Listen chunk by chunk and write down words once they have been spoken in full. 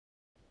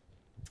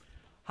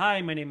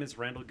Hi, my name is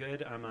Randall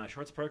Good. I'm a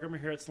shorts programmer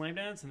here at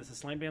Slamdance, and this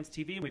is Slamdance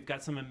TV. We've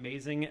got some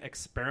amazing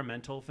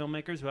experimental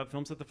filmmakers who have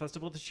films at the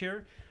festival this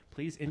year.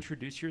 Please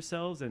introduce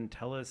yourselves and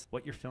tell us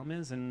what your film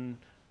is and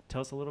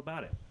tell us a little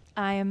about it.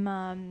 I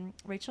am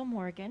Rachel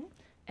Morgan,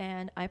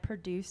 and I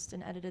produced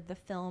and edited the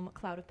film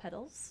Cloud of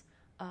Petals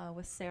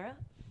with Sarah.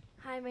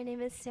 Hi, my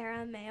name is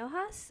Sarah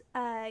Meyohas.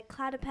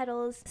 Cloud of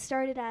Petals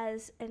started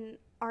as an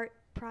art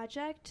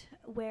project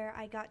where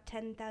I got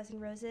 10,000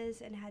 roses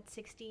and had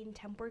 16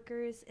 temp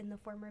workers in the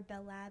former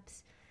Bell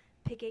Labs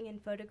picking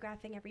and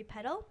photographing every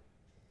petal.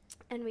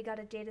 And we got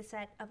a data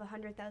set of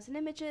 100,000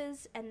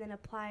 images and then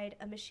applied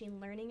a machine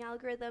learning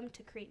algorithm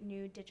to create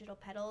new digital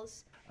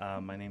petals.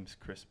 My name's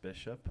Chris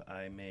Bishop.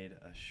 I made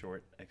a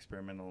short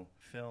experimental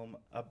film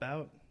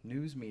about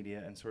news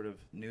media and sort of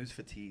news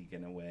fatigue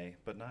in a way,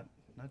 but not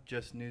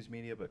just news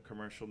media, but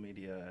commercial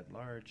media at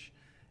large,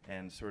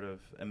 and sort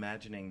of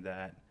imagining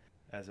that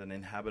as an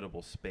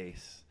inhabitable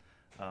space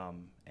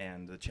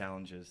and the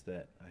challenges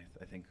that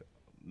I think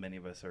many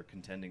of us are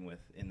contending with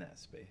in that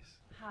space.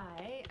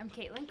 Hi, I'm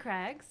Caitlin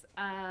Craggs.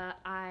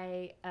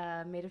 I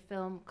made a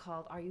film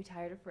called Are You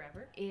Tired of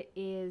Forever? It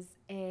is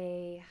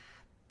a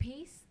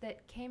piece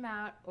that came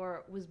out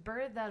or was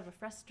birthed out of a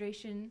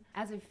frustration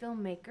as a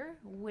filmmaker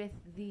with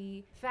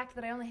the fact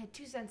that I only had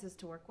two senses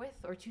to work with,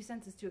 or two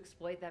senses to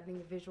exploit, that being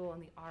the visual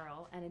and the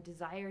aural, and a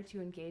desire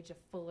to engage a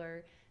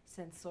fuller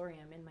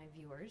sensorium in my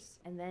viewers.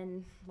 And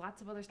then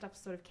lots of other stuff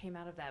sort of came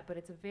out of that, but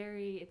it's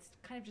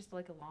kind of just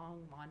like a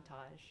long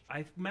montage.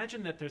 I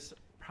imagine that there's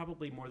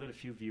probably more than a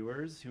few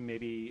viewers who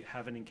maybe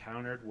haven't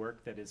encountered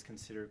work that is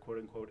considered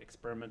quote-unquote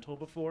experimental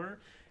before.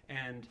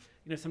 And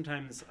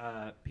sometimes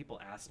people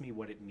ask me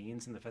what it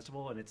means in the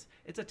festival, and it's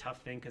a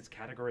tough thing because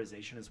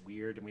categorization is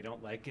weird and we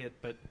don't like it,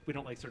 but we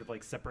don't like sort of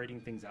like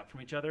separating things out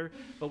from each other.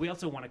 But we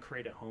also want to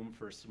create a home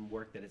for some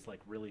work that is like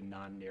really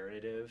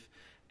non-narrative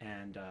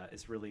and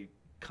is really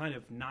kind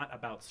of not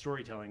about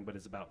storytelling, but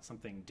is about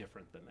something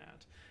different than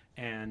that.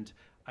 And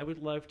I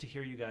would love to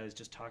hear you guys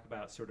just talk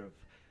about sort of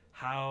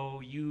how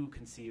you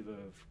conceive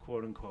of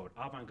quote-unquote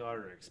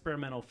avant-garde or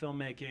experimental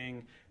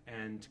filmmaking,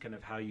 and kind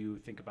of how you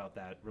think about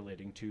that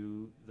relating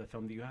to the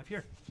film that you have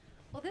here.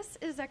 Well, this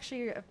is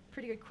actually a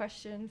pretty good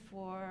question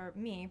for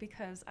me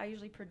because I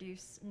usually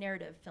produce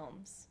narrative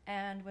films.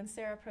 And when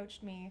Sarah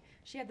approached me,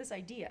 she had this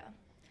idea.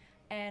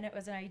 And it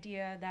was an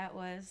idea that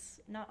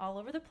was not all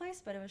over the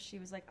place, but she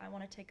was like, I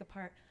want to take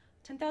apart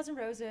 10,000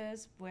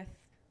 roses with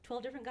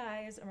 12 different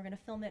guys, and we're going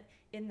to film it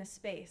in this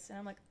space. And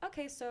I'm like,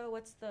 okay, so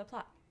what's the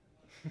plot?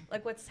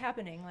 Like, what's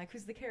happening? Like,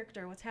 who's the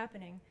character? What's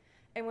happening?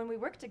 And when we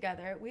worked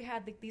together, we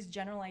had these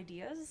general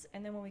ideas,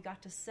 and then when we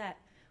got to set,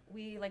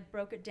 we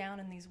broke it down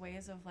in these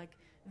ways of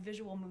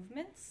visual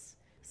movements.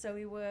 So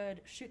we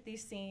would shoot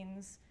these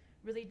scenes,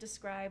 really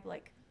describe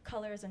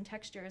colors and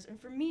textures, and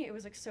for me it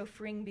was so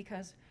freeing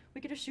because we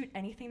could just shoot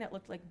anything that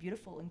looked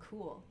beautiful and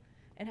cool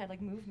and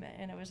had movement,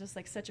 and it was just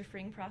such a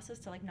freeing process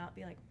to not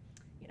be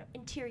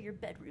interior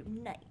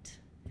bedroom night.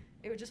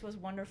 It just was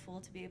wonderful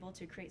to be able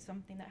to create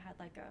something that had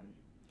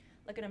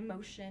an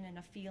emotion and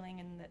a feeling,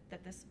 and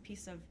that this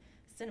piece of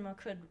cinema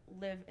could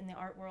live in the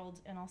art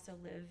world and also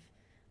live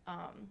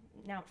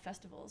now at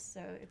festivals.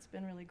 So it's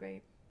been really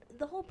great.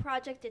 The whole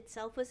project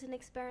itself was an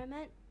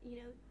experiment.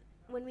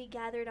 When we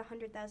gathered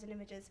 100,000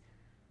 images,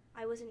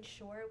 I wasn't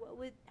sure what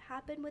would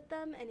happen with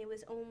them, and it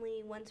was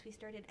only once we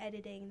started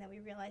editing that we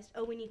realized,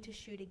 oh, we need to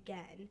shoot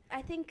again.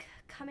 I think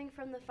coming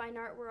from the fine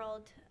art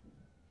world,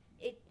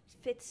 it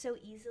fits so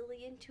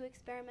easily into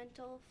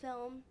experimental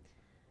film,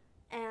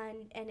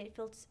 and it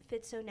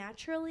fits so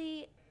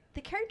naturally.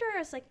 The character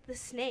is like the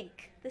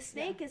snake. The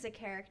snake is a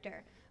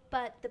character,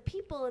 but the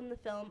people in the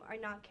film are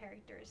not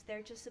characters.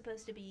 They're just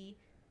supposed to be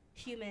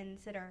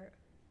humans that are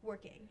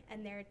working,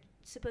 and they're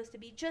supposed to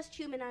be just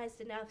humanized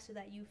enough so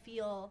that you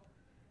feel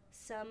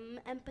some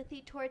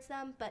empathy towards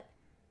them, but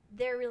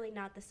they're really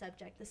not the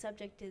subject. The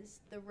subject is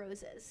the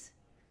roses.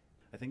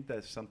 I think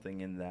there's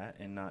something in that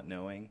and not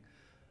knowing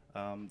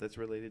that's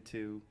related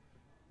to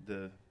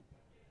the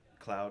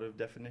cloud of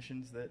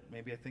definitions that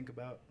maybe I think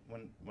about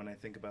when I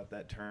think about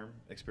that term,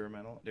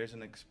 experimental. There's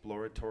an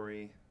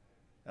exploratory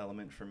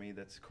element for me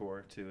that's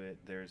core to it.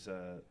 There's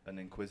an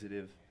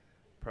inquisitive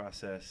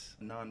process,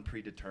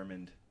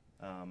 non-predetermined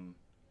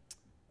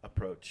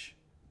approach,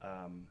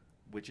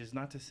 which is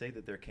not to say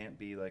that there can't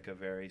be a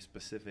very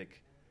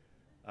specific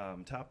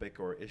topic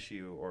or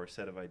issue or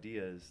set of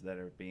ideas that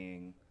are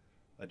being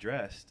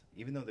addressed,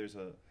 even though there's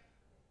a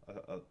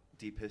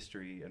deep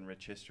history and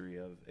rich history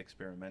of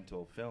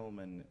experimental film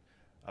and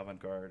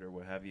avant-garde or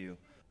what have you,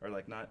 are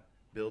not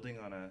building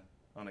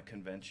on a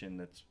convention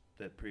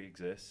that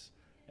pre-exists,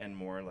 and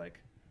more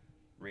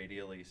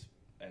radially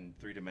and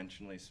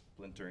three-dimensionally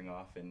splintering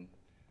off in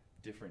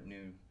different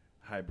new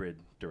hybrid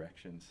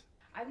directions.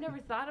 I've never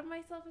thought of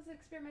myself as an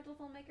experimental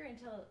filmmaker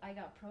until I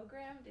got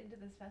programmed into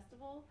this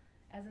festival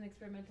as an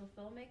experimental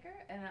filmmaker.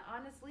 And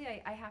honestly,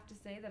 I have to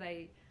say that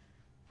I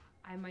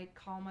might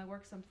call my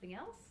work something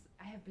else.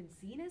 I have been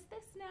seen as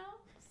this now,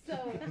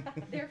 So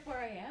therefore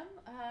I am.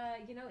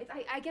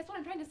 I guess what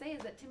I'm trying to say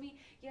is that to me,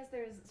 yes,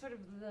 there's sort of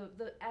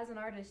the as an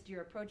artist,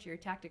 your approach, your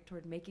tactic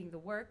toward making the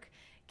work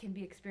can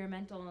be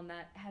experimental, and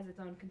that has its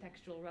own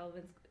contextual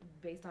relevance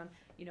based on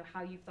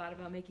how you've thought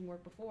about making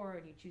work before,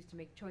 and you choose to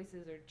make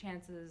choices or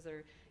chances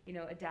or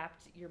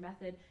adapt your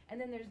method. And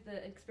then there's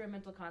the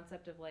experimental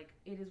concept of like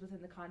it is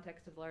within the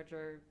context of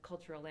larger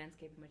cultural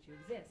landscape in which you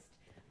exist,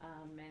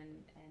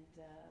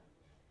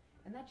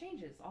 and that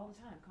changes all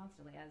the time,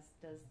 constantly, as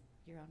does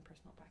your own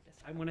personal practice.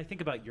 When I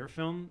think about your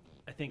film,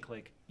 I think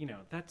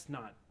that's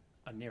not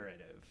a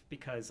narrative,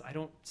 because I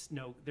don't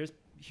know, there's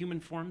human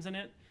forms in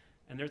it,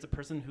 and there's a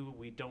person who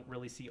we don't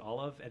really see all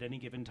of at any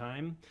given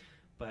time,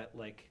 but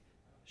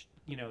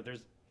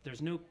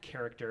there's no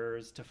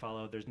characters to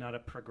follow. There's not a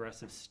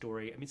progressive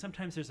story. I mean,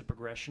 sometimes there's a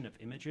progression of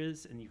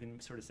images, and you can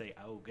sort of say,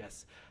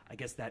 I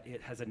guess that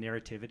it has a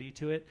narrativity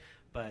to it,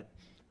 but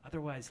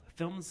otherwise,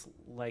 films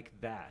like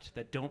that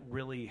don't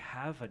really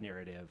have a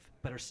narrative,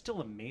 but are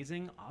still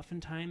amazing,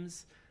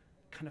 oftentimes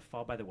kind of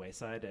fall by the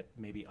wayside at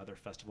maybe other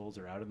festivals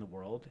or out in the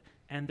world.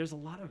 And there's a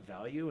lot of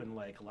value, and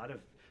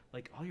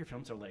all your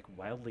films are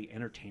wildly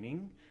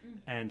entertaining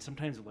and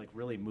sometimes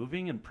really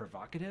moving and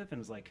provocative. And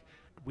it's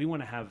we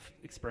want to have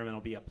experimental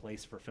be a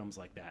place for films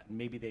like that. And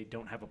maybe they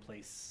don't have a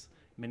place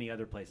many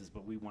other places,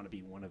 but we want to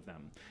be one of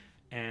them.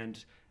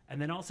 And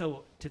then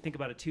also to think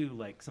about it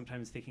too,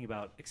 sometimes thinking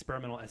about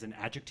experimental as an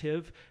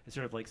adjective, is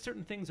sort of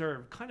certain things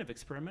are kind of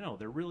experimental.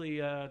 They're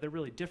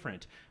really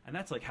different, and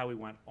that's how we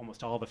want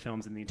almost all the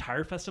films in the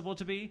entire festival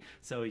to be.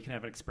 So you can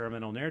have an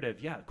experimental narrative.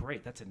 Yeah,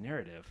 great, that's a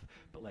narrative.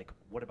 But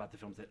what about the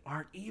films that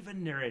aren't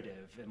even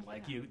narrative and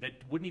that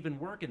wouldn't even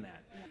work in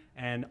that? Yeah.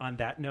 And on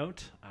that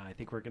note, I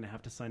think we're going to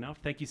have to sign off.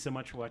 Thank you so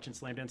much for watching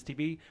Slamdance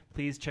TV.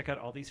 Please check out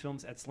all these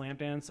films at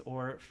Slamdance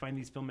or find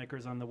these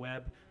filmmakers on the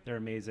web. They're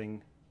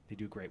amazing. They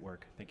do great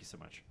work. Thank you so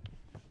much.